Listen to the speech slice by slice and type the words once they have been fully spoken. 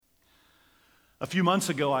A few months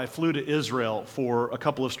ago, I flew to Israel for a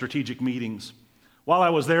couple of strategic meetings. While I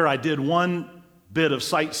was there, I did one bit of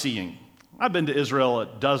sightseeing. I've been to Israel a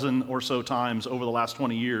dozen or so times over the last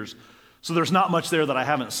 20 years, so there's not much there that I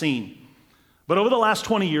haven't seen. But over the last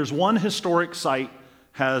 20 years, one historic site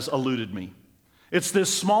has eluded me. It's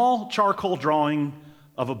this small charcoal drawing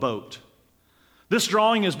of a boat. This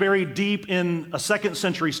drawing is buried deep in a 2nd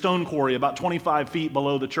century stone quarry about 25 feet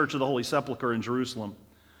below the Church of the Holy Sepulchre in Jerusalem.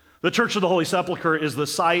 The Church of the Holy Sepulchre is the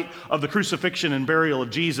site of the crucifixion and burial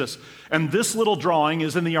of Jesus, and this little drawing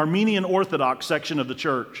is in the Armenian Orthodox section of the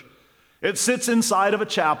church. It sits inside of a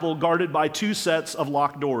chapel guarded by 2 sets of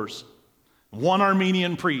locked doors. One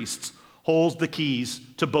Armenian priest holds the keys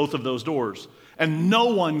to both of those doors, and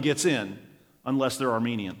no one gets in unless they're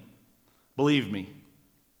Armenian. Believe me,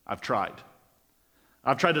 I've tried.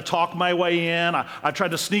 I've tried to talk my way in. I've tried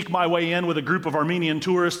to sneak my way in with a group of Armenian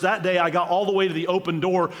tourists. That day, I got all the way to the open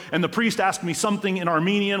door, and the priest asked me something in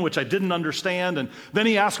Armenian, which I didn't understand, and then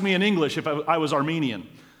he asked me in English if I was Armenian.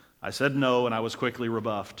 I said no, and I was quickly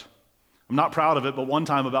rebuffed. I'm not proud of it, but one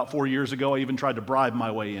time about 4 years ago, I even tried to bribe my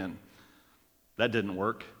way in. That didn't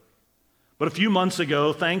work. But a few months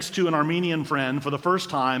ago, thanks to an Armenian friend, for the first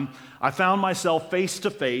time, I found myself face to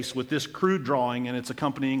face with this crude drawing and its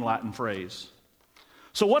accompanying Latin phrase.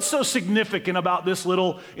 So what's so significant about this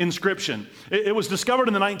little inscription? It was discovered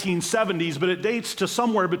in the 1970s, but it dates to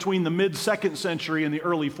somewhere between the mid-2nd century and the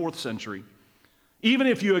early 4th century. Even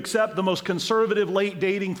if you accept the most conservative late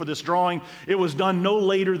dating for this drawing, it was done no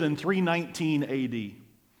later than 319 AD.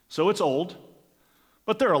 So it's old,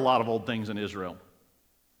 but there are a lot of old things in Israel.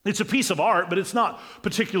 It's a piece of art, but it's not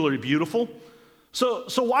particularly beautiful. So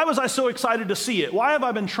why was I so excited to see it? Why have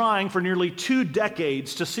I been trying for nearly 2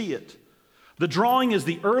 decades to see it? The drawing is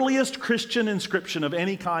the earliest Christian inscription of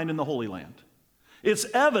any kind in the Holy Land. It's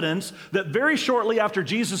evidence that very shortly after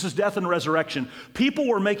Jesus' death and resurrection, people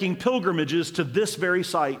were making pilgrimages to this very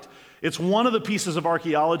site. It's one of the pieces of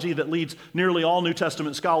archaeology that leads nearly all New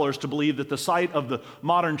Testament scholars to believe that the site of the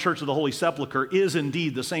modern Church of the Holy Sepulchre is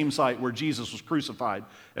indeed the same site where Jesus was crucified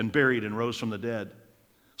and buried and rose from the dead.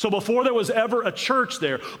 So before there was ever a church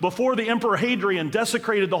there, before the Emperor Hadrian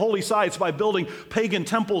desecrated the holy sites by building pagan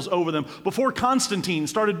temples over them, before Constantine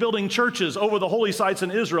started building churches over the holy sites in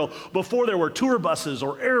Israel, before there were tour buses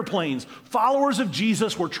or airplanes, followers of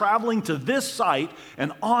Jesus were traveling to this site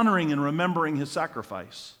and honoring and remembering his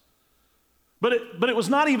sacrifice. But it was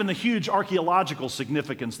not even the huge archaeological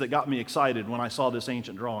significance that got me excited when I saw this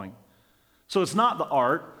ancient drawing. So it's not the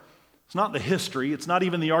art, it's not the history, it's not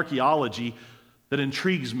even the archaeology that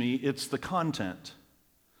intrigues me, it's the content.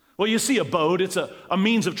 Well, you see a boat, it's a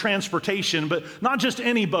means of transportation, but not just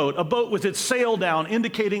any boat, a boat with its sail down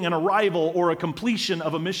indicating an arrival or a completion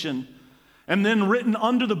of a mission. And then written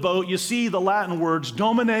under the boat, you see the Latin words,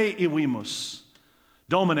 Domine Ivimus.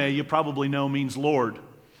 Domine, you probably know, means Lord.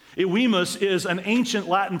 Ivimus is an ancient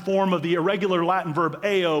Latin form of the irregular Latin verb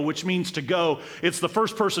eo, which means to go. It's the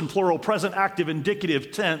first person plural present active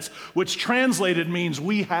indicative tense, which translated means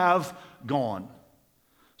we have gone.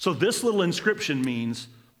 So this little inscription means,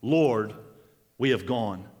 Lord, we have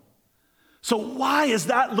gone. So why is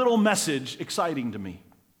that little message exciting to me?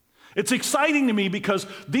 It's exciting to me because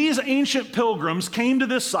these ancient pilgrims came to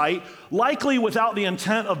this site, likely without the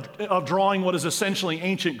intent of drawing what is essentially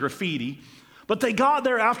ancient graffiti, but they got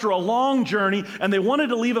there after a long journey and they wanted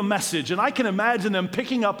to leave a message. And I can imagine them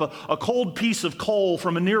picking up a cold piece of coal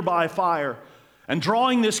from a nearby fire and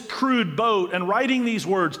drawing this crude boat and writing these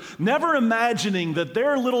words, never imagining that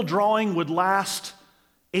their little drawing would last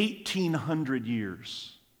 1,800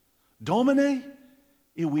 years. Domine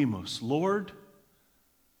Ivimus, Lord,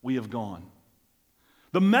 we have gone.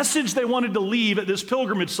 The message they wanted to leave at this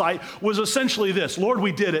pilgrimage site was essentially this: Lord,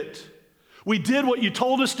 we did it. We did what you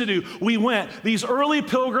told us to do. We went. These early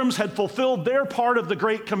pilgrims had fulfilled their part of the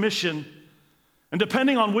Great Commission. And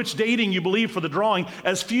depending on which dating you believe for the drawing,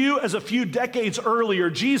 as few as a few decades earlier,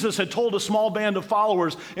 Jesus had told a small band of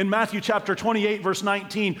followers in Matthew chapter 28, verse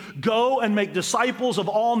 19, go and make disciples of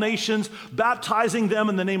all nations, baptizing them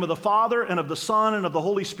in the name of the Father and of the Son and of the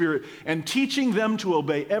Holy Spirit, and teaching them to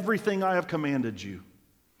obey everything I have commanded you.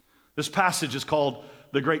 This passage is called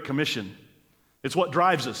the Great Commission. It's what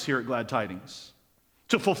drives us here at Glad Tidings.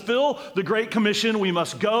 To fulfill the Great Commission, we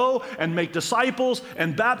must go and make disciples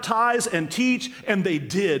and baptize and teach, and they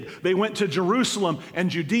did. They went to Jerusalem and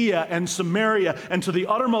Judea and Samaria and to the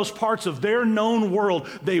uttermost parts of their known world.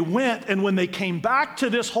 They went, and when they came back to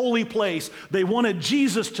this holy place, they wanted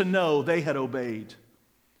Jesus to know they had obeyed.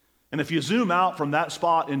 And if you zoom out from that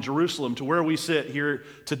spot in Jerusalem to where we sit here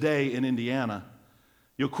today in Indiana,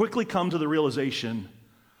 you'll quickly come to the realization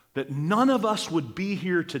that none of us would be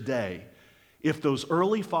here today if those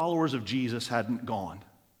early followers of Jesus hadn't gone.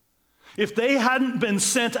 If they hadn't been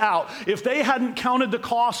sent out, if they hadn't counted the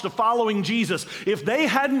cost of following Jesus, if they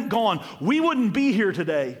hadn't gone, we wouldn't be here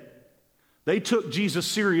today. They took Jesus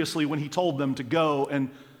seriously when he told them to go, and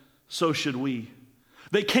so should we.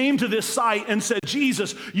 They came to this site and said,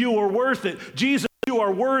 Jesus, you are worth it. Jesus, you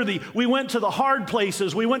are worthy. We went to the hard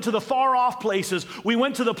places. We went to the far off places. We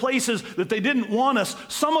went to the places that they didn't want us.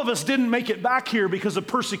 Some of us didn't make it back here because of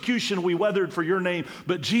persecution we weathered for your name.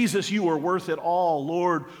 But Jesus, you are worth it all.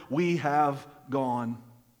 Lord, we have gone.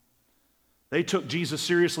 They took Jesus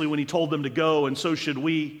seriously when he told them to go, and so should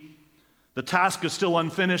we. The task is still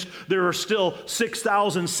unfinished. There are still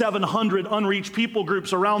 6,700 unreached people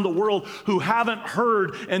groups around the world who haven't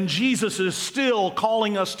heard, and Jesus is still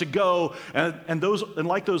calling us to go. And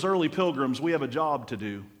like those early pilgrims, we have a job to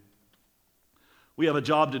do. We have a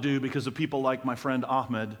job to do because of people like my friend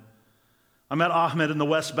Ahmed. I met Ahmed in the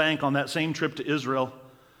West Bank on that same trip to Israel.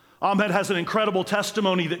 Ahmed has an incredible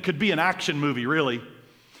testimony that could be an action movie, really.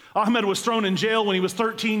 Ahmed was thrown in jail when he was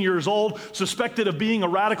 13 years old, suspected of being a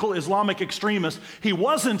radical Islamic extremist. He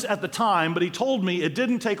wasn't at the time, but he told me it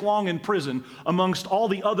didn't take long in prison amongst all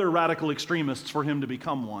the other radical extremists for him to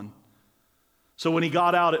become one. So when he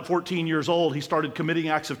got out at 14 years old, he started committing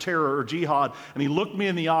acts of terror or jihad, and he looked me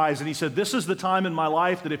in the eyes and he said, "This is the time in my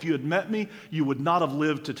life that if you had met me, you would not have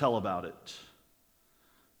lived to tell about it."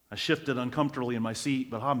 I shifted uncomfortably in my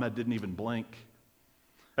seat, but Ahmed didn't even blink.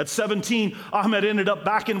 At 17, Ahmed ended up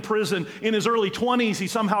back in prison. In his early 20s, he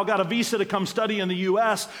somehow got a visa to come study in the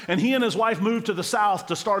U.S., and he and his wife moved to the South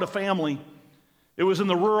to start a family. It was in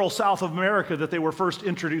the rural South of America that they were first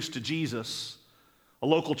introduced to Jesus. A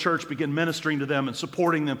local church began ministering to them and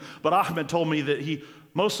supporting them, but Ahmed told me that he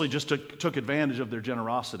mostly just took advantage of their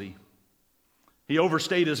generosity. He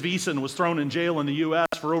overstayed his visa and was thrown in jail in the U.S.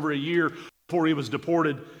 for over a year before he was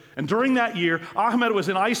deported. And during that year, Ahmed was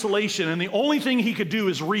in isolation, and the only thing he could do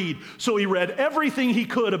is read. So he read everything he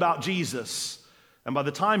could about Jesus. And by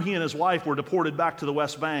the time he and his wife were deported back to the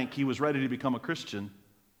West Bank, he was ready to become a Christian.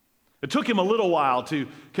 It took him a little while to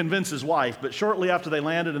convince his wife, but shortly after they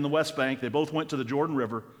landed in the West Bank, they both went to the Jordan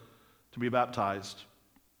River to be baptized.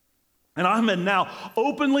 And Ahmed now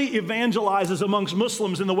openly evangelizes amongst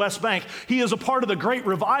Muslims in the West Bank. He is a part of the great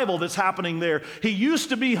revival that's happening there. He used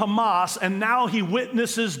to be Hamas, and now he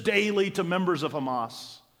witnesses daily to members of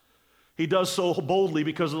Hamas. He does so boldly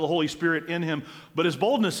because of the Holy Spirit in him, but his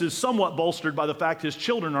boldness is somewhat bolstered by the fact his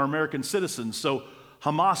children are American citizens, so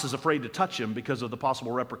Hamas is afraid to touch him because of the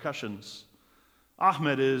possible repercussions.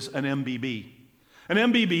 Ahmed is an MBB. An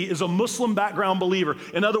MBB is a Muslim background believer.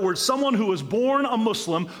 In other words, someone who was born a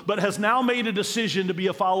Muslim but has now made a decision to be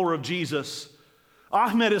a follower of Jesus.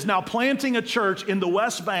 Ahmed is now planting a church in the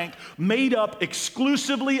West Bank made up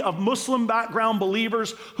exclusively of Muslim background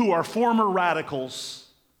believers who are former radicals.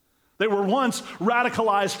 They were once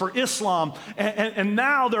radicalized for Islam, and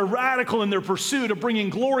now they're radical in their pursuit of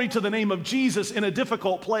bringing glory to the name of Jesus in a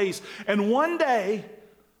difficult place. And one day,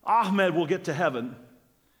 Ahmed will get to heaven.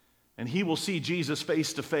 And he will see Jesus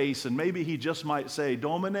face to face, and maybe he just might say,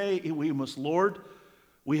 "Domine iuimus, Lord,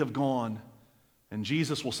 we have gone." And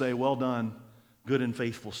Jesus will say, "Well done, good and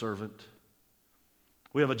faithful servant."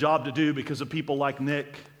 We have a job to do because of people like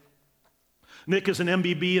Nick. Nick is an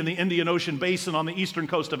MBB in the Indian Ocean Basin on the eastern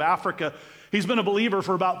coast of Africa. He's been a believer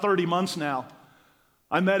for about 30 months now.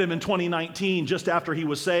 I met him in 2019, just after he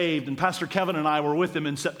was saved, and Pastor Kevin and I were with him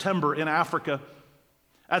in September in Africa.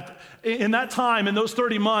 In that time, in those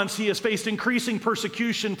 30 months, he has faced increasing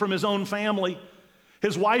persecution from his own family.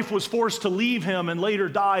 His wife was forced to leave him and later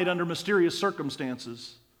died under mysterious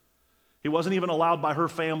circumstances. He wasn't even allowed by her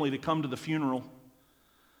family to come to the funeral.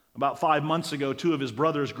 About 5 months ago, 2 of his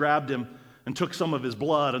brothers grabbed him and took some of his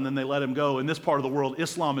blood, and then they let him go. In this part of the world,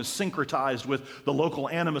 Islam is syncretized with the local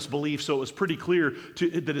animist belief, so it was pretty clear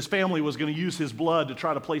that his family was going to use his blood to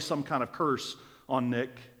try to place some kind of curse on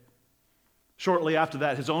Nick. Shortly after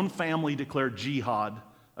that, his own family declared jihad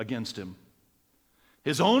against him.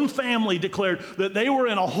 His own family declared that they were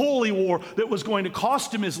in a holy war that was going to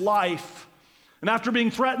cost him his life. And after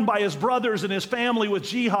being threatened by his brothers and his family with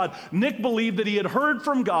jihad, Nick believed that he had heard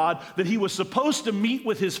from God that he was supposed to meet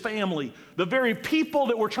with his family, the very people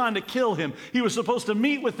that were trying to kill him. He was supposed to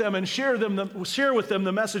meet with them and share with them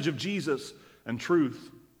the message of Jesus and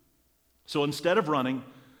truth. So instead of running,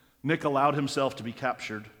 Nick allowed himself to be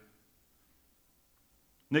captured.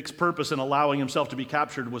 Nick's purpose in allowing himself to be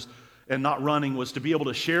captured and not running was to be able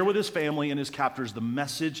to share with his family and his captors the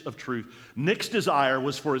message of truth. Nick's desire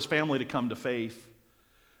was for his family to come to faith.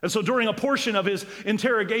 And so during a portion of his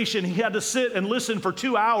interrogation, he had to sit and listen for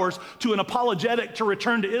 2 hours to an apologetic to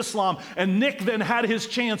return to Islam. And Nick then had his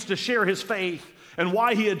chance to share his faith and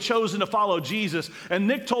why he had chosen to follow Jesus. And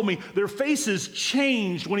Nick told me their faces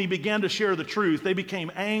changed when he began to share the truth. They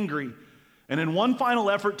became angry. And in one final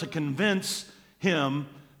effort to convince him,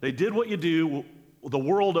 they did what you do the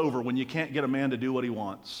world over when you can't get a man to do what he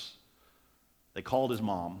wants. They called his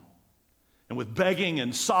mom. And with begging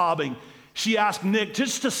and sobbing, she asked Nick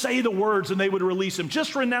just to say the words and they would release him.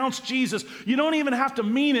 Just renounce Jesus. You don't even have to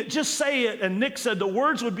mean it. Just say it. And Nick said the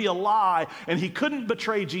words would be a lie and he couldn't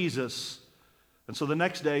betray Jesus. And so the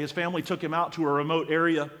next day, his family took him out to a remote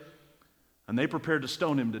area and they prepared to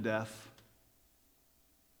stone him to death.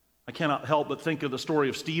 I cannot help but think of the story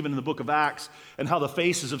of Stephen in the book of Acts and how the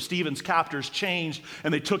faces of Stephen's captors changed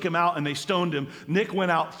and they took him out and they stoned him. Nick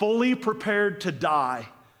went out fully prepared to die.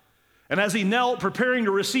 And as he knelt, preparing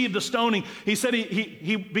to receive the stoning, he said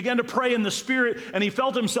he began to pray in the Spirit, and he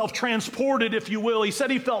felt himself transported, if you will. He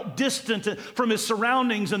said he felt distant from his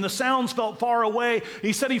surroundings, and the sounds felt far away.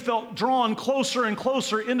 He said he felt drawn closer and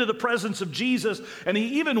closer into the presence of Jesus, and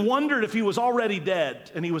he even wondered if he was already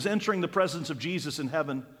dead, and he was entering the presence of Jesus in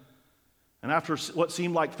heaven. And after what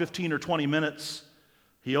seemed like 15 or 20 minutes,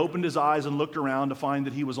 he opened his eyes and looked around to find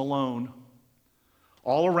that he was alone.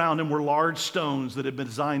 All around him were large stones that had been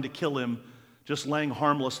designed to kill him, just laying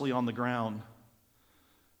harmlessly on the ground.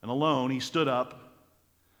 And alone, he stood up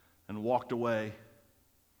and walked away.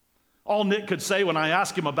 All Nick could say when I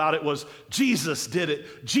asked him about it was, Jesus did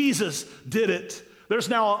it. Jesus did it. There's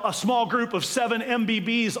now a small group of 7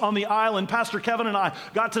 MBBs on the island. Pastor Kevin and I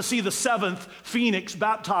got to see the 7th Phoenix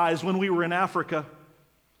baptized when we were in Africa.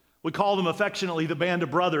 We call them affectionately the Band of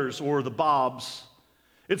Brothers or the Bobs.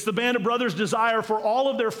 It's the Band of Brothers' desire for all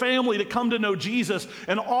of their family to come to know Jesus,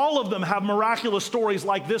 and all of them have miraculous stories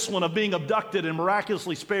like this one of being abducted and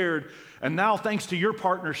miraculously spared. And now, thanks to your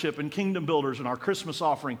partnership in Kingdom Builders and our Christmas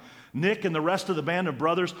offering, Nick and the rest of the Band of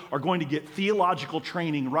Brothers are going to get theological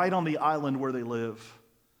training right on the island where they live.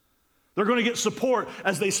 They're going to get support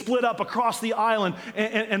as they split up across the island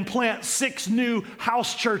and plant 6 new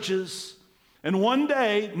house churches. And one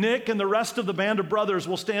day, Nick and the rest of the Band of Brothers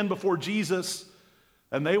will stand before Jesus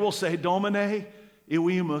and they will say, Domine,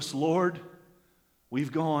 iuimus, Lord,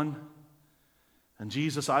 we've gone. And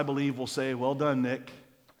Jesus, I believe, will say, well done, Nick.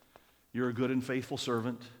 You're a good and faithful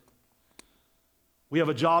servant. We have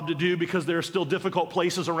a job to do because there are still difficult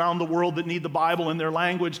places around the world that need the Bible in their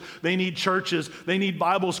language. They need churches. They need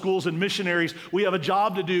Bible schools and missionaries. We have a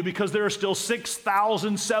job to do because there are still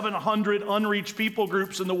 6,700 unreached people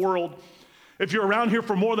groups in the world. If you're around here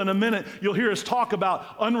for more than a minute, you'll hear us talk about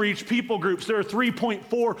unreached people groups. There are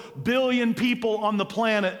 3.4 billion people on the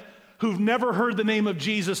planet who've never heard the name of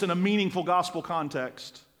Jesus in a meaningful gospel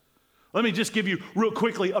context. Let me just give you real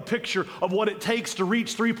quickly a picture of what it takes to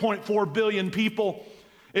reach 3.4 billion people.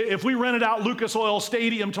 If we rented out Lucas Oil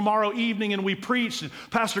Stadium tomorrow evening and we preached, and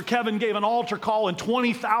Pastor Kevin gave an altar call and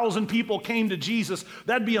 20,000 people came to Jesus,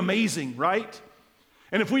 that'd be amazing, right?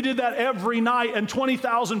 And if we did that every night and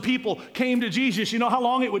 20,000 people came to Jesus, you know how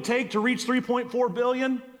long it would take to reach 3.4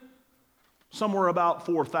 billion? Somewhere about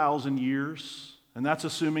 4,000 years. And that's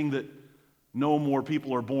assuming that no more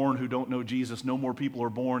people are born who don't know Jesus. No more people are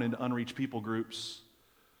born into unreached people groups.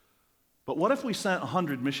 But what if we sent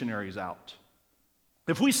 100 missionaries out?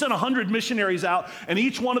 If we sent 100 missionaries out and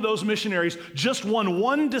each one of those missionaries just won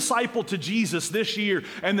one disciple to Jesus this year,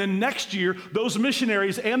 and then next year those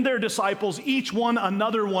missionaries and their disciples each won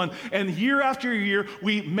another one, and year after year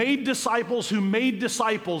we made disciples who made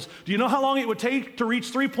disciples, do you know how long it would take to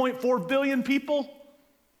reach 3.4 billion people?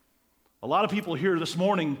 A lot of people here this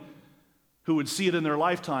morning who would see it in their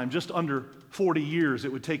lifetime, just under 40 years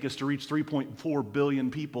it would take us to reach 3.4 billion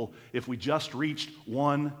people if we just reached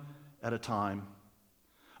one at a time.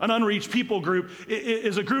 An unreached people group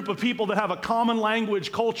is a group of people that have a common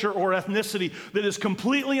language, culture, or ethnicity that is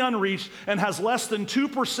completely unreached and has less than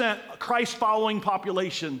 2% Christ-following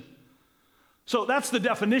population. So that's the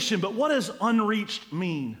definition, but what does unreached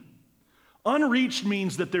mean? Unreached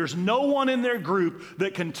means that there's no one in their group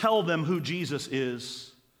that can tell them who Jesus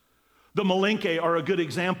is. The Malinke are a good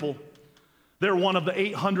example. They're one of the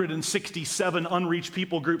 867 unreached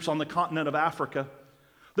people groups on the continent of Africa.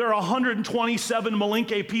 There are 127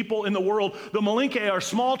 Malinke people in the world. The Malinke are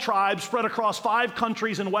small tribes spread across 5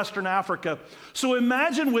 countries in Western Africa. So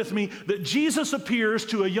imagine with me that Jesus appears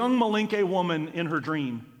to a young Malinke woman in her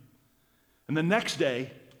dream. And the next day,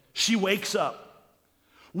 she wakes up.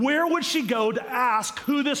 Where would she go to ask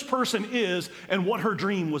who this person is and what her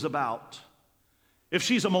dream was about? If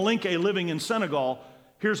she's a Malinke living in Senegal,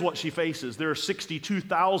 Here's what she faces. There are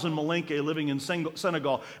 62,000 Malinke living in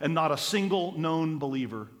Senegal and not a single known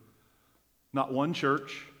believer. Not one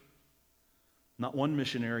church, not one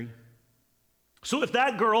missionary. So if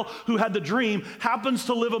that girl who had the dream happens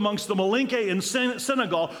to live amongst the Malinke in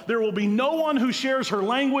Senegal, there will be no one who shares her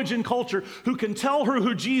language and culture who can tell her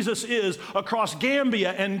who Jesus is across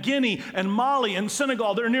Gambia and Guinea and Mali and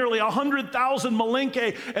Senegal. There are nearly 100,000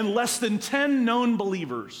 Malinke and less than 10 known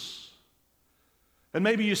believers. And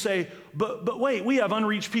maybe you say, but wait, we have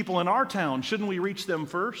unreached people in our town. Shouldn't we reach them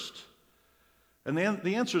first? And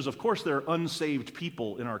the answer is, of course, there are unsaved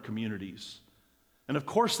people in our communities. And of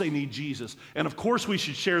course they need Jesus. And of course we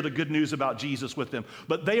should share the good news about Jesus with them.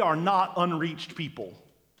 But they are not unreached people.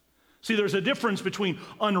 See, there's a difference between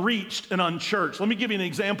unreached and unchurched. Let me give you an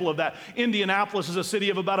example of that. Indianapolis is a city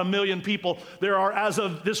of about 1 million people. There are, as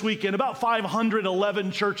of this weekend, about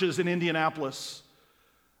 511 churches in Indianapolis.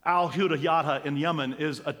 Al-Hudaydah in Yemen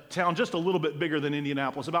is a town just a little bit bigger than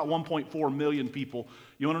Indianapolis, about 1.4 million people.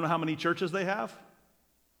 You want to know how many churches they have?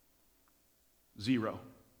 0.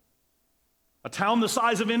 A town the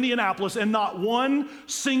size of Indianapolis and not one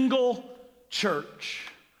single church.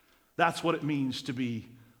 That's what it means to be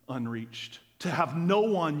unreached, to have no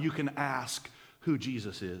one you can ask who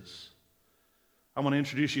Jesus is. I want to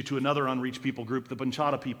introduce you to another unreached people group, the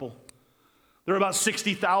Banchada people. There are about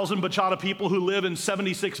 60,000 Banchada people who live in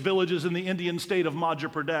 76 villages in the Indian state of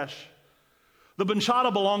Madhya Pradesh. The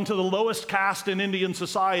Banchada belong to the lowest caste in Indian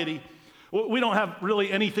society. We don't have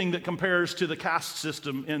really anything that compares to the caste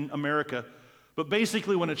system in America. But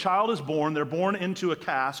basically, when a child is born, they're born into a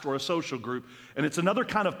caste or a social group, and it's another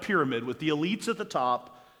kind of pyramid with the elites at the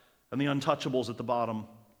top and the untouchables at the bottom.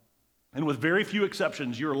 And with very few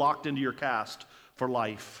exceptions, you're locked into your caste for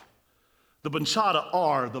life. The Banchada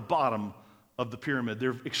are the bottom of the pyramid.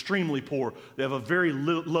 They're extremely poor. They have a very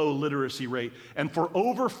low literacy rate. And for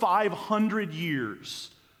over 500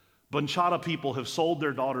 years, Banchada people have sold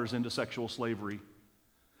their daughters into sexual slavery.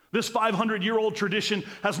 This 500-year-old tradition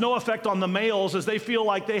has no effect on the males as they feel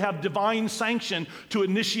like they have divine sanction to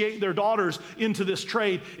initiate their daughters into this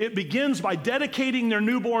trade. It begins by dedicating their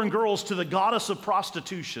newborn girls to the goddess of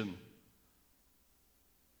prostitution,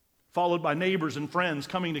 followed by neighbors and friends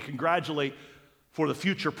coming to congratulate for the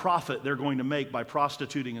future profit they're going to make by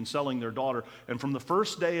prostituting and selling their daughter. And from the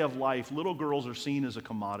first day of life, little girls are seen as a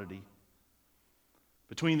commodity.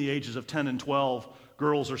 Between the ages of 10 and 12,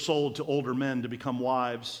 girls are sold to older men to become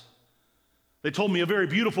wives. They told me a very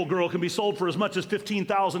beautiful girl can be sold for as much as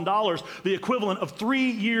 $15,000, the equivalent of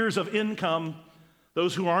 3 years of income.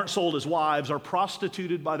 Those who aren't sold as wives are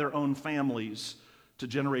prostituted by their own families to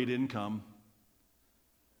generate income.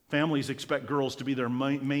 Families expect girls to be their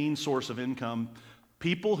main source of income.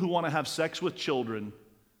 People who want to have sex with children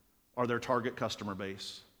are their target customer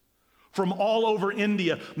base. From all over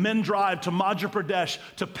India, men drive to Madhya Pradesh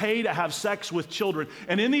to pay to have sex with children.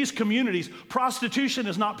 And in these communities, prostitution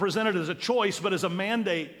is not presented as a choice, but as a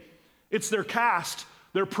mandate. It's their caste,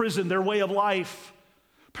 their prison, their way of life.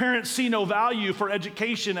 Parents see no value for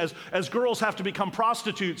education as girls have to become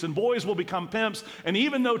prostitutes and boys will become pimps. And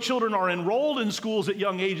even though children are enrolled in schools at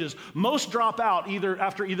young ages, most drop out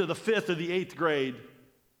after either the 5th or the 8th grade.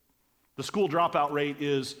 The school dropout rate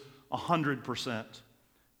is 100%.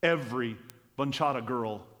 Every Banchada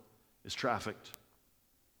girl is trafficked.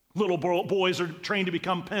 Little boys are trained to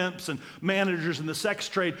become pimps and managers in the sex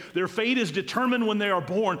trade. Their fate is determined when they are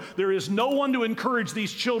born. There is no one to encourage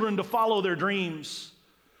these children to follow their dreams.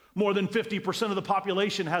 More than 50% of the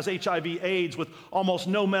population has HIV/AIDS with almost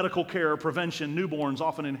no medical care or prevention. Newborns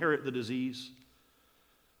often inherit the disease.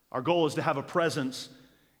 Our goal is to have a presence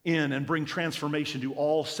in and bring transformation to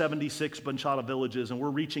all 76 Banchada villages, and we're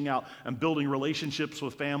reaching out and building relationships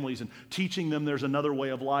with families and teaching them there's another way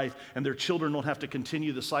of life and their children don't have to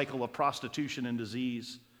continue the cycle of prostitution and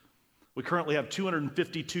disease. We currently have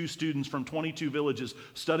 252 students from 22 villages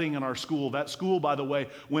studying in our school. That school, by the way,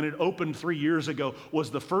 when it opened 3 years ago, was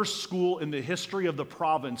the first school in the history of the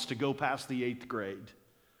province to go past the 8th grade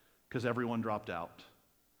because everyone dropped out.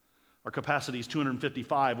 Our capacity is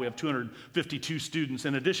 255. We have 252 students.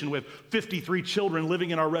 In addition, we have 53 children living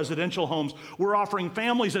in our residential homes. We're offering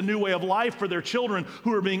families a new way of life for their children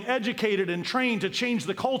who are being educated and trained to change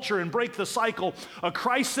the culture and break the cycle. A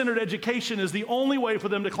Christ-centered education is the only way for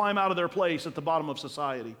them to climb out of their place at the bottom of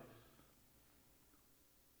society.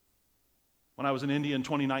 When I was in India in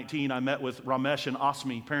 2019, I met with Ramesh and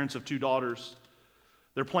Asmi, parents of 2 daughters.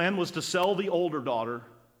 Their plan was to sell the older daughter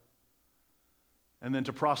and then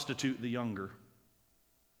to prostitute the younger.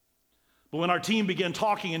 But when our team began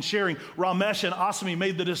talking and sharing, Ramesh and Asmi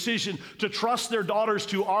made the decision to trust their daughters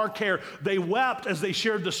to our care. They wept as they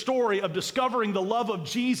shared the story of discovering the love of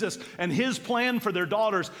Jesus and his plan for their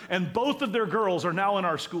daughters, and both of their girls are now in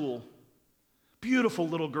our school. Beautiful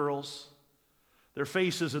little girls. Their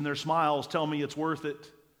faces and their smiles tell me it's worth it.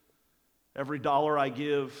 Every dollar I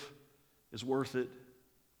give is worth it.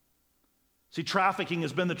 See, trafficking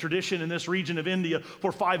has been the tradition in this region of India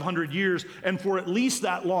for 500 years, and for at least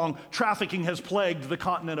that long, trafficking has plagued the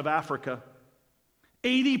continent of Africa.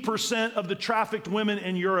 80% of the trafficked women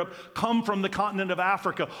in Europe come from the continent of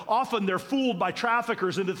Africa. Often they're fooled by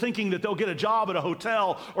traffickers into thinking that they'll get a job at a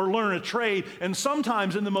hotel or learn a trade, and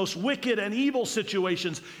sometimes in the most wicked and evil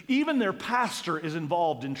situations, even their pastor is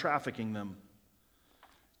involved in trafficking them.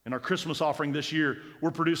 In our Christmas offering this year, we're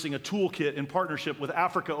producing a toolkit in partnership with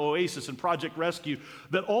Africa Oasis and Project Rescue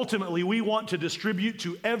that ultimately we want to distribute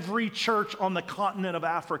to every church on the continent of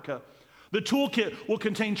Africa. The toolkit will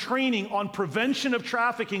contain training on prevention of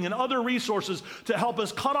trafficking and other resources to help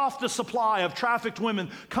us cut off the supply of trafficked women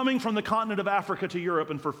coming from the continent of Africa to Europe.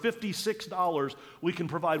 And for $56, we can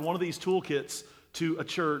provide one of these toolkits to a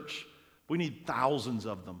church. We need thousands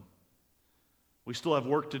of them. We still have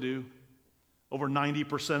work to do. Over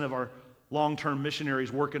 90% of our long-term missionaries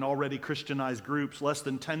work in already Christianized groups, less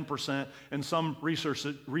than 10%, and some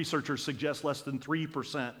researchers suggest less than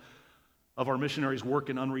 3% of our missionaries work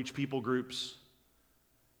in unreached people groups.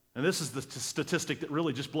 And this is the statistic that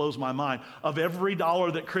really just blows my mind. Of every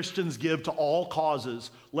dollar that Christians give to all causes,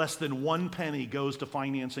 less than 1 penny goes to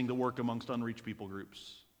financing the work amongst unreached people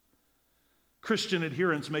groups. Christian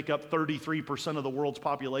adherents make up 33% of the world's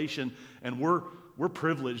population, and we're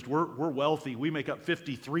privileged, we're wealthy. We make up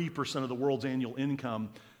 53% of the world's annual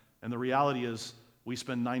income, and the reality is we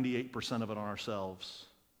spend 98% of it on ourselves.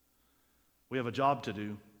 We have a job to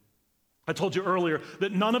do. I told you earlier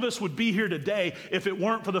that none of us would be here today if it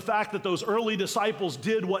weren't for the fact that those early disciples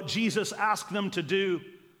did what Jesus asked them to do.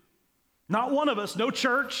 Not one of us, no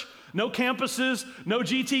church, no campuses, no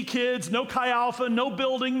GT Kids, no Chi Alpha, no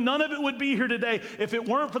building, none of it would be here today if it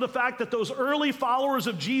weren't for the fact that those early followers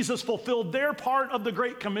of Jesus fulfilled their part of the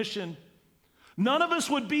Great Commission. None of us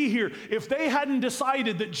would be here if they hadn't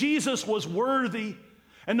decided that Jesus was worthy,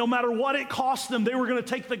 and no matter what it cost them, they were going to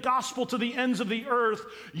take the gospel to the ends of the earth.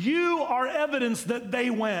 You are evidence that they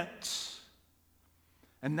went.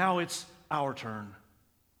 And now it's our turn.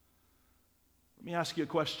 Let me ask you a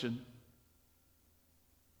question.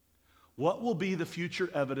 What will be the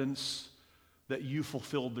future evidence that you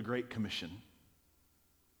fulfilled the Great Commission?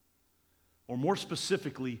 Or more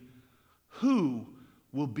specifically, who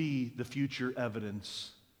will be the future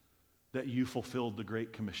evidence that you fulfilled the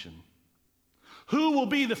Great Commission? Who will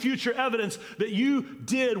be the future evidence that you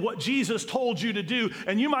did what Jesus told you to do?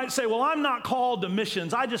 And you might say, well, I'm not called to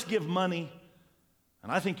missions. I just give money.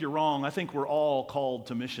 And I think you're wrong. I think we're all called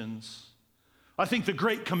to missions. I think the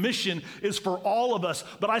Great Commission is for all of us,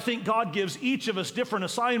 but I think God gives each of us different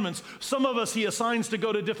assignments. Some of us He assigns to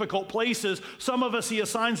go to difficult places. Some of us He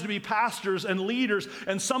assigns to be pastors and leaders.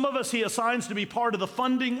 And some of us He assigns to be part of the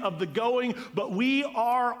funding of the going, but we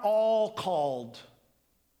are all called.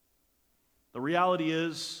 The reality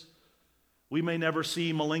is, we may never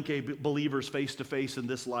see Malinke believers face to face in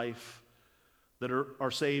this life that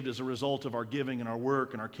are saved as a result of our giving and our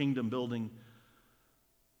work and our kingdom building.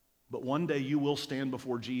 But one day you will stand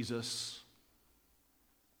before Jesus,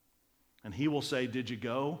 and He will say, did you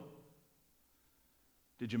go?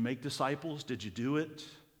 Did you make disciples? Did you do it?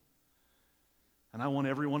 And I want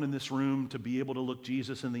everyone in this room to be able to look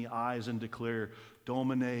Jesus in the eyes and declare,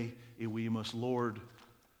 Domine evimus, Lord,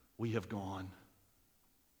 we have gone.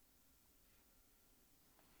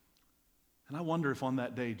 And I wonder if on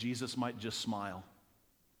that day Jesus might just smile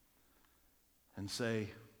and say,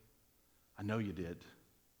 I know you did.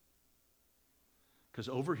 Because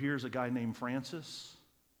over here is a guy named Francis,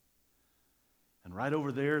 and right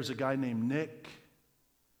over there is a guy named Nick,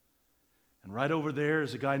 and right over there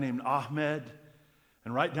is a guy named Ahmed,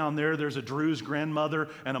 and right down there there's a Drew's grandmother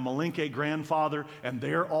and a Malinke grandfather, and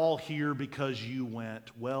they're all here because you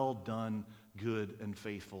went. Well done, good and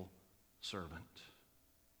faithful servant.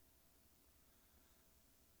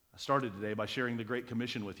 I started today by sharing the Great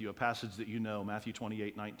Commission with you, a passage that you know, Matthew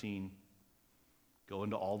 28:19. Go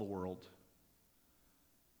into all the world.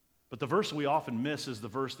 But the verse we often miss is the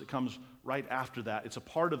verse that comes right after that. It's a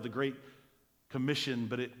part of the Great Commission,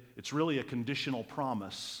 but it's really a conditional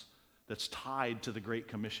promise that's tied to the Great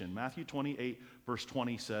Commission. Matthew 28, verse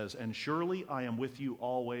 20 says, and surely I am with you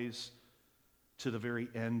always to the very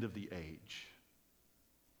end of the age.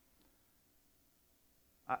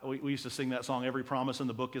 We used to sing that song, Every Promise in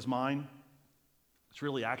the Book is Mine. It's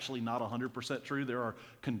really actually not 100% true. There are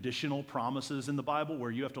conditional promises in the Bible where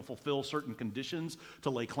you have to fulfill certain conditions to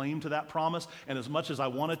lay claim to that promise. And as much as I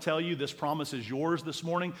want to tell you this promise is yours this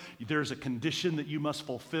morning, there's a condition that you must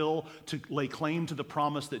fulfill to lay claim to the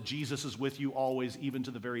promise that Jesus is with you always, even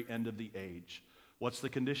to the very end of the age. What's the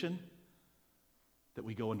condition? That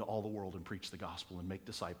we go into all the world and preach the gospel and make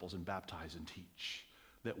disciples and baptize and teach.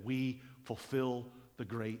 That we fulfill the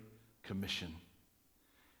Great Commission.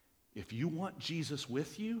 If you want Jesus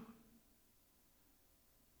with you,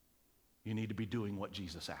 you need to be doing what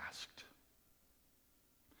Jesus asked.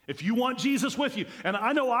 If you want Jesus with you, and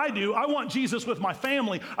I know I do, I want Jesus with my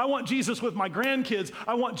family, I want Jesus with my grandkids,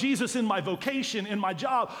 I want Jesus in my vocation, in my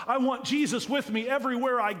job, I want Jesus with me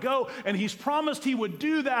everywhere I go, and he's promised he would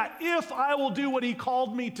do that if I will do what he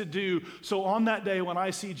called me to do. So on that day when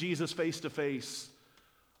I see Jesus face to face,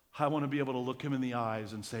 I want to be able to look him in the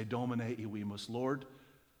eyes and say, Domine iuimus, Lord,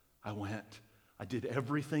 I went. I did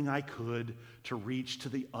everything I could to reach to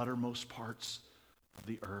the uttermost parts of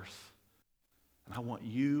the earth. And I want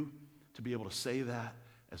you to be able to say that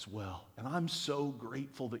as well. And I'm so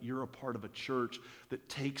grateful that you're a part of a church that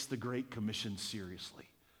takes the Great Commission seriously.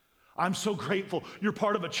 I'm so grateful you're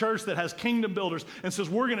part of a church that has kingdom builders and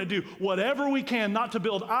says we're going to do whatever we can, not to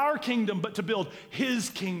build our kingdom, but to build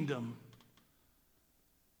his kingdom.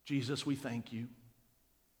 Jesus, we thank you.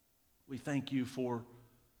 We thank you for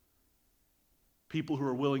people who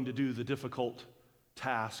are willing to do the difficult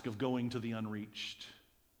task of going to the unreached.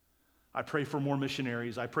 I pray for more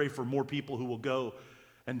missionaries. I pray for more people who will go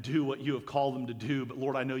and do what you have called them to do. But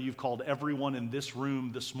Lord, I know you've called everyone in this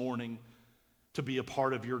room this morning to be a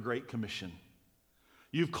part of your Great Commission.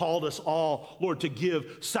 You've called us all, Lord, to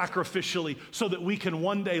give sacrificially so that we can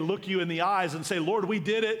one day look you in the eyes and say, Lord, we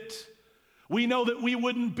did it. We know that we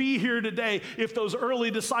wouldn't be here today if those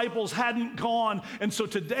early disciples hadn't gone. And so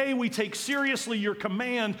today we take seriously your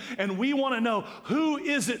command, and we want to know, who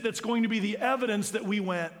is it that's going to be the evidence that we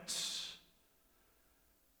went?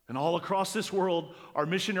 And all across this world, our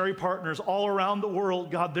missionary partners all around the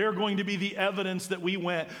world, God, they're going to be the evidence that we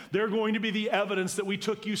went. They're going to be the evidence that we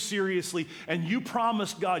took you seriously. And you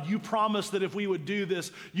promised, God, you promised that if we would do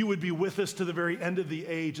this, you would be with us to the very end of the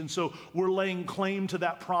age. And so we're laying claim to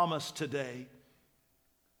that promise today.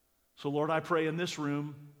 So Lord, I pray in this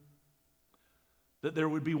room that there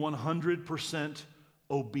would be 100%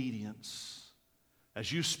 obedience.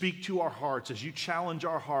 As you speak to our hearts, as you challenge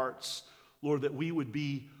our hearts, Lord, that we would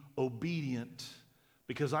be obedient,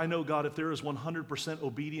 because I know, God, if there is 100%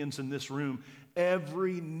 obedience in this room,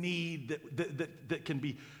 every need that can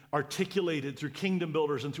be articulated through kingdom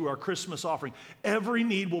builders and through our Christmas offering, every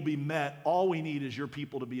need will be met. All we need is your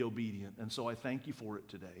people to be obedient. And so I thank you for it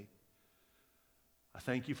today. I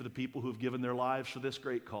thank you for the people who have given their lives for this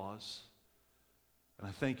great cause. And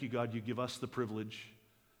I thank you, God, you give us the privilege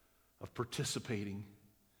of participating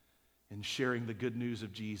in sharing the good news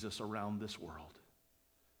of Jesus around this world.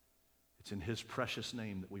 It's in his precious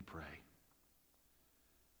name that we pray.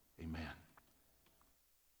 Amen.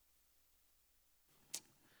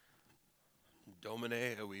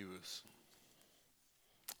 Domine iuimus.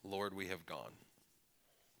 Lord, we have gone.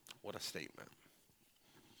 What a statement.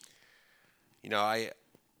 You know,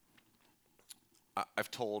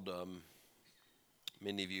 I've told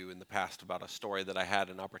many of you in the past about a story that I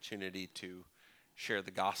had an opportunity to share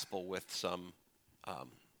the gospel with some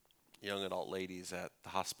young adult ladies at the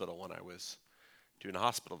hospital when I was doing a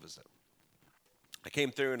hospital visit. I came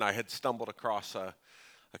through and I had stumbled across a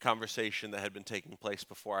conversation that had been taking place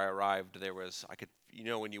before I arrived.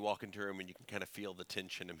 When you walk into a room and you can kind of feel the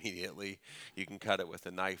tension immediately, you can cut it with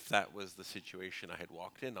a knife. That was the situation I had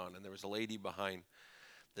walked in on. And there was a lady behind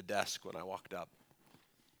the desk when I walked up.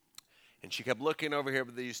 And she kept looking over here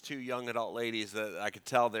with these two young adult ladies that I could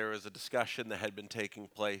tell there was a discussion that had been taking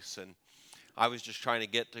place. And I was just trying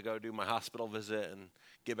to go do my hospital visit and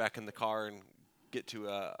get back in the car and get to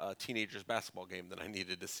a teenager's basketball game that I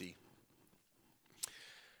needed to see.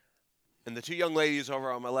 And the two young ladies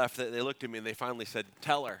over on my left, they looked at me and they finally said,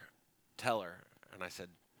 tell her. And I said,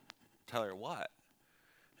 tell her what?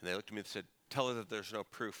 And they looked at me and said, tell her that there's no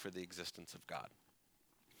proof for the existence of God.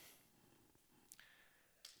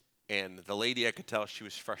 And the lady, I could tell she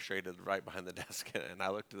was frustrated right behind the desk. And I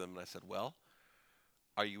looked at them and I said, well,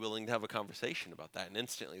 are you willing to have a conversation about that? And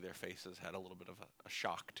instantly their faces had a little bit of a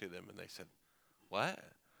shock to them. And they said, what?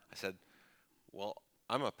 I said, well,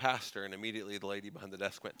 I'm a pastor. And immediately the lady behind the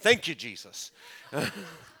desk went, thank you, Jesus.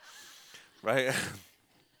 Right?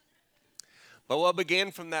 But what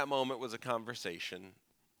began from that moment was a conversation.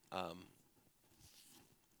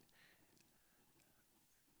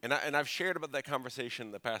 And I've shared about that conversation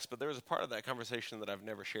in the past, but there was a part of that conversation that I've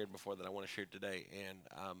never shared before that I want to share today. And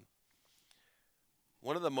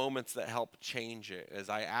one of the moments that helped change it is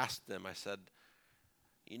I asked them, I said,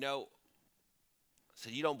 you know,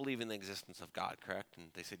 you don't believe in the existence of God, correct? And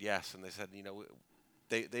they said, yes. And they said,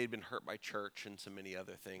 they'd been hurt by church and so many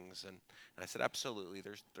other things. And I said, absolutely.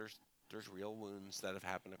 There's real wounds that have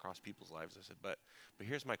happened across people's lives. I said, but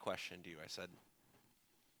here's my question to you. I said,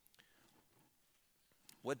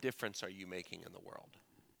 what difference are you making in the world?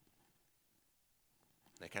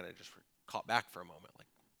 And they kind of just were caught back for a moment, like,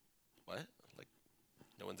 what? Like,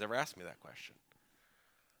 no one's ever asked me that question.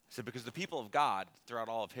 I said, because the people of God, throughout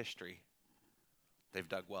all of history, they've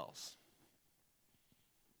dug wells.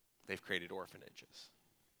 They've created orphanages.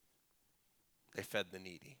 They fed the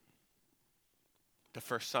needy. The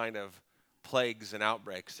first sign of plagues and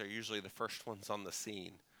outbreaks, they're usually the first ones on the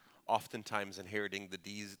scene, oftentimes inheriting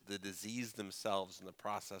the disease themselves in the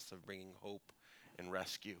process of bringing hope and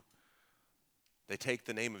rescue. They take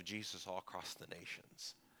the name of Jesus all across the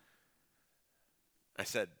nations. I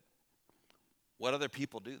said, what other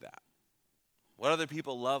people do that? What other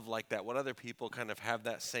people love like that? What other people kind of have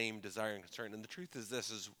that same desire and concern? And the truth is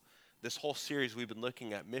this whole series we've been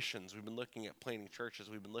looking at missions, we've been looking at planting churches,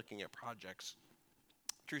 we've been looking at projects.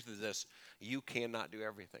 The truth is this, you cannot do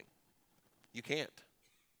everything. You can't.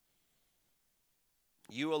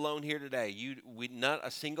 You alone here today, not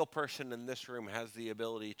a single person in this room has the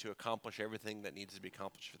ability to accomplish everything that needs to be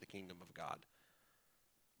accomplished for the kingdom of God.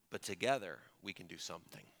 But together, we can do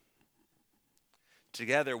something.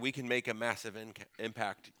 Together, we can make a massive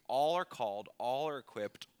impact. All are called, all are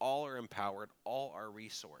equipped, all are empowered, all are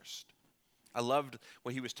resourced. I loved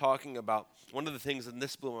what he was talking about. One of the things, and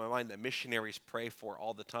this blew my mind, that missionaries pray for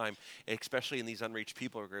all the time, especially in these unreached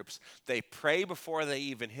people groups. They pray before they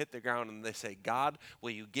even hit the ground, and they say, God,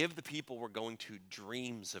 will you give the people we're going to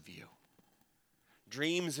dreams of you?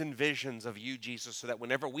 Dreams and visions of you, Jesus, so that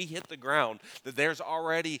whenever we hit the ground, that there's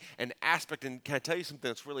already an aspect. And can I tell you something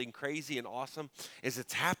that's really crazy and awesome? Is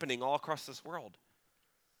it's happening all across this world.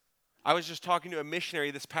 I was just talking to a missionary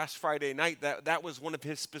this past Friday night. That was one of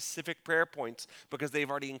his specific prayer points because they've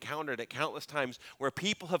already encountered it countless times where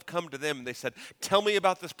people have come to them and they said, tell me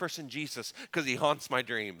about this person, Jesus, because he haunts my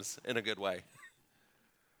dreams in a good way.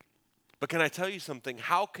 But can I tell you something?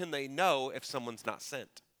 How can they know if someone's not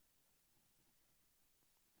sent?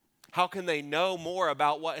 How can they know more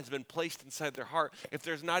about what has been placed inside their heart if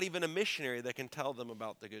there's not even a missionary that can tell them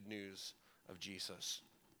about the good news of Jesus?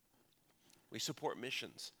 We support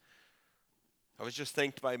missions. I was just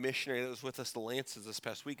thanked by a missionary that was with us, the Lances, this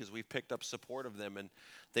past week as we picked up support of them, and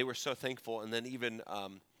they were so thankful. And then even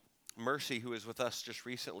Mercy, who was with us just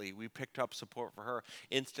recently, we picked up support for her,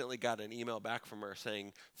 instantly got an email back from her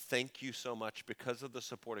saying, thank you so much. Because of the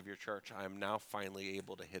support of your church, I am now finally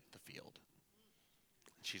able to hit the field.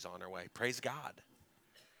 She's on her way. Praise God.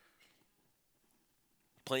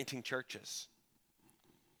 Planting churches.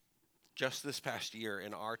 Just this past year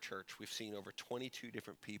in our church, we've seen over 22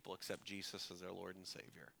 different people accept Jesus as their Lord and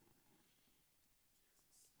Savior.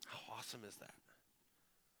 How awesome is that?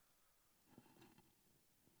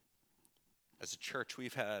 As a church,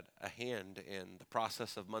 we've had a hand in the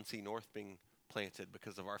process of Muncie North being planted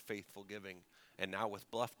because of our faithful giving, and now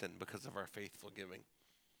with Bluffton because of our faithful giving.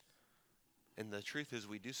 And the truth is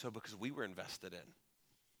we do so because we were invested in.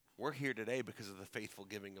 We're here today because of the faithful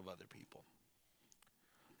giving of other people.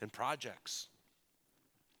 And projects.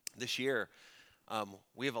 This year,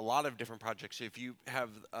 we have a lot of different projects. So if you have,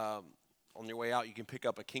 on your way out, you can pick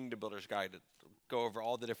up a Kingdom Builders guide to go over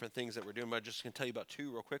all the different things that we're doing. But I'm just going to tell you about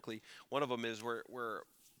two real quickly. One of them is we're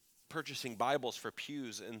purchasing Bibles for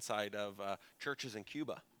pews inside of churches in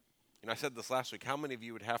Cuba. I said this last week. How many of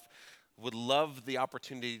you would love the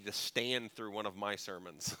opportunity to stand through one of my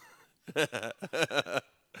sermons?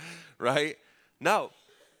 Right? No.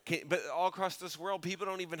 But all across this world, people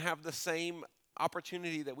don't even have the same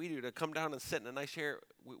opportunity that we do to come down and sit in a nice chair.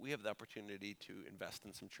 We have the opportunity to invest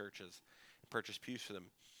in some churches and purchase pews for them.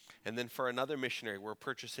 And then for another missionary, we're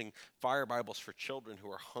purchasing fire Bibles for children who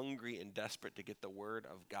are hungry and desperate to get the word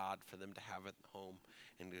of God for them to have at home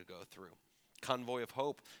and to go through. Convoy of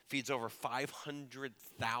Hope feeds over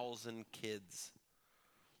 500,000 kids.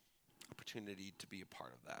 Opportunity to be a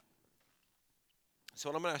part of that. So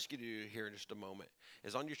what I'm going to ask you to do here in just a moment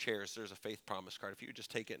is on your chairs, there's a faith promise card. If you would just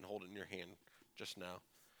take it and hold it in your hand just now.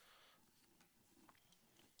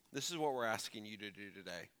 This is what we're asking you to do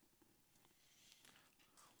today.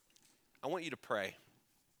 I want you to pray.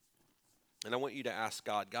 And I want you to ask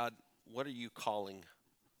God, what are you calling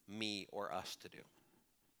me or us to do?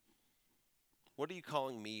 What are you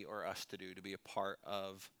calling me or us to do to be a part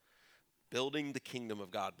of building the kingdom of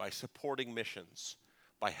God by supporting missions,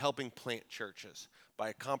 by helping plant churches, by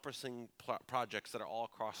accomplishing projects that are all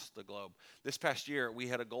across the globe. This past year, we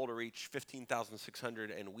had a goal to reach 15,600,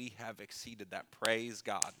 and we have exceeded that. Praise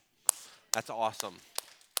God. That's awesome.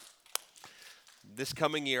 This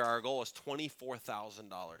coming year, our goal is $24,000.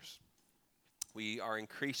 We are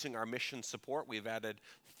increasing our mission support. We've added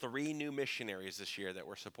 3 new missionaries this year that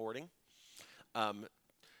we're supporting.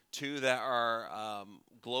 2 that are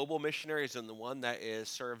global missionaries, and the one that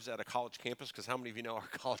serves at a college campus, because how many of you know our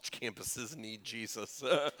college campuses need Jesus?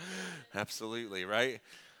 Absolutely, right?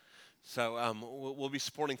 So we'll be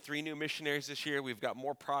supporting 3 new missionaries this year. We've got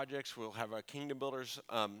more projects. We'll have a Kingdom Builders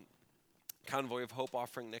Convoy of Hope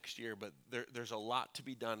offering next year, but there's a lot to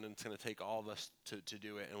be done, and it's going to take all of us to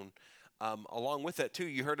do it. And along with that, too,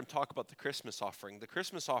 you heard him talk about the Christmas offering. The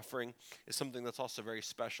Christmas offering is something that's also very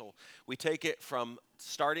special. We take it from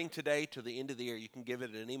starting today to the end of the year. You can give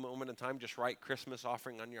it at any moment in time. Just write Christmas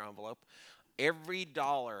offering on your envelope. Every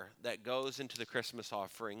dollar that goes into the Christmas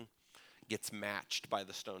offering gets matched by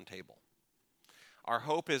the Stone Table. Our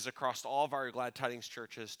hope is across all of our Glad Tidings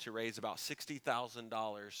churches to raise about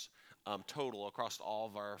 $60,000 total across all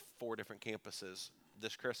of our 4 different campuses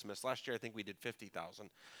this Christmas. Last year, I think we did 50,000.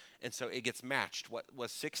 And so it gets matched. What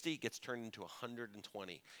was 60 gets turned into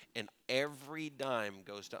 120. And every dime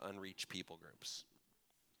goes to unreached people groups.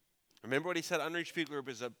 Remember what he said? Unreached people group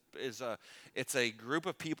it's a group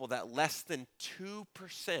of people that less than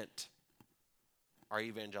 2% are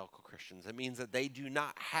evangelical Christians. It means that they do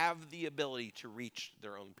not have the ability to reach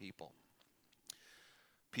their own people.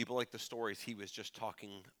 People like the stories he was just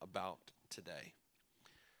talking about today.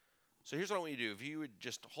 So here's what I want you to do. If you would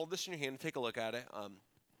just hold this in your hand and take a look at it.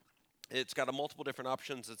 It's got multiple different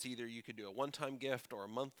options. It's either you could do a one-time gift or a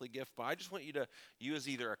monthly gift, but I just want you to, you as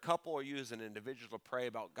either a couple or you as an individual, to pray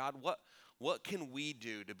about, God, what can we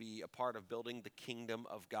do to be a part of building the kingdom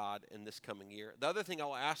of God in this coming year? The other thing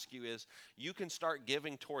I'll ask you is you can start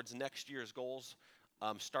giving towards next year's goals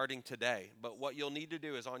starting today. But what you'll need to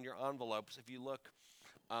do is on your envelopes, if you look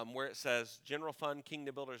where it says General Fund,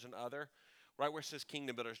 Kingdom Builders, and Other, right where it says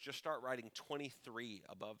Kingdom Builders, just start writing 23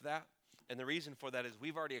 above that. And the reason for that is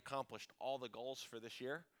we've already accomplished all the goals for this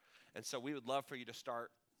year. And so we would love for you to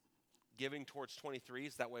start giving towards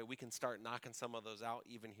 23s. That way we can start knocking some of those out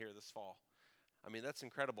even here this fall. I mean, that's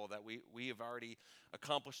incredible that we have already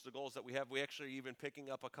accomplished the goals that we have. We actually are even picking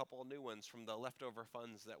up a couple of new ones from the leftover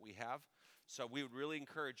funds that we have. So we would really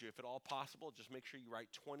encourage you, if at all possible, just make sure you write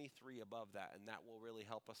 23 above that, and that will really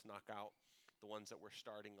help us knock out the ones that we're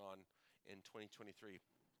starting on in 2023.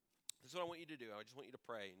 This is what I want you to do. I just want you to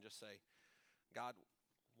pray and just say, God,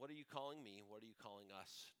 what are you calling me? What are you calling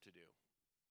us to do?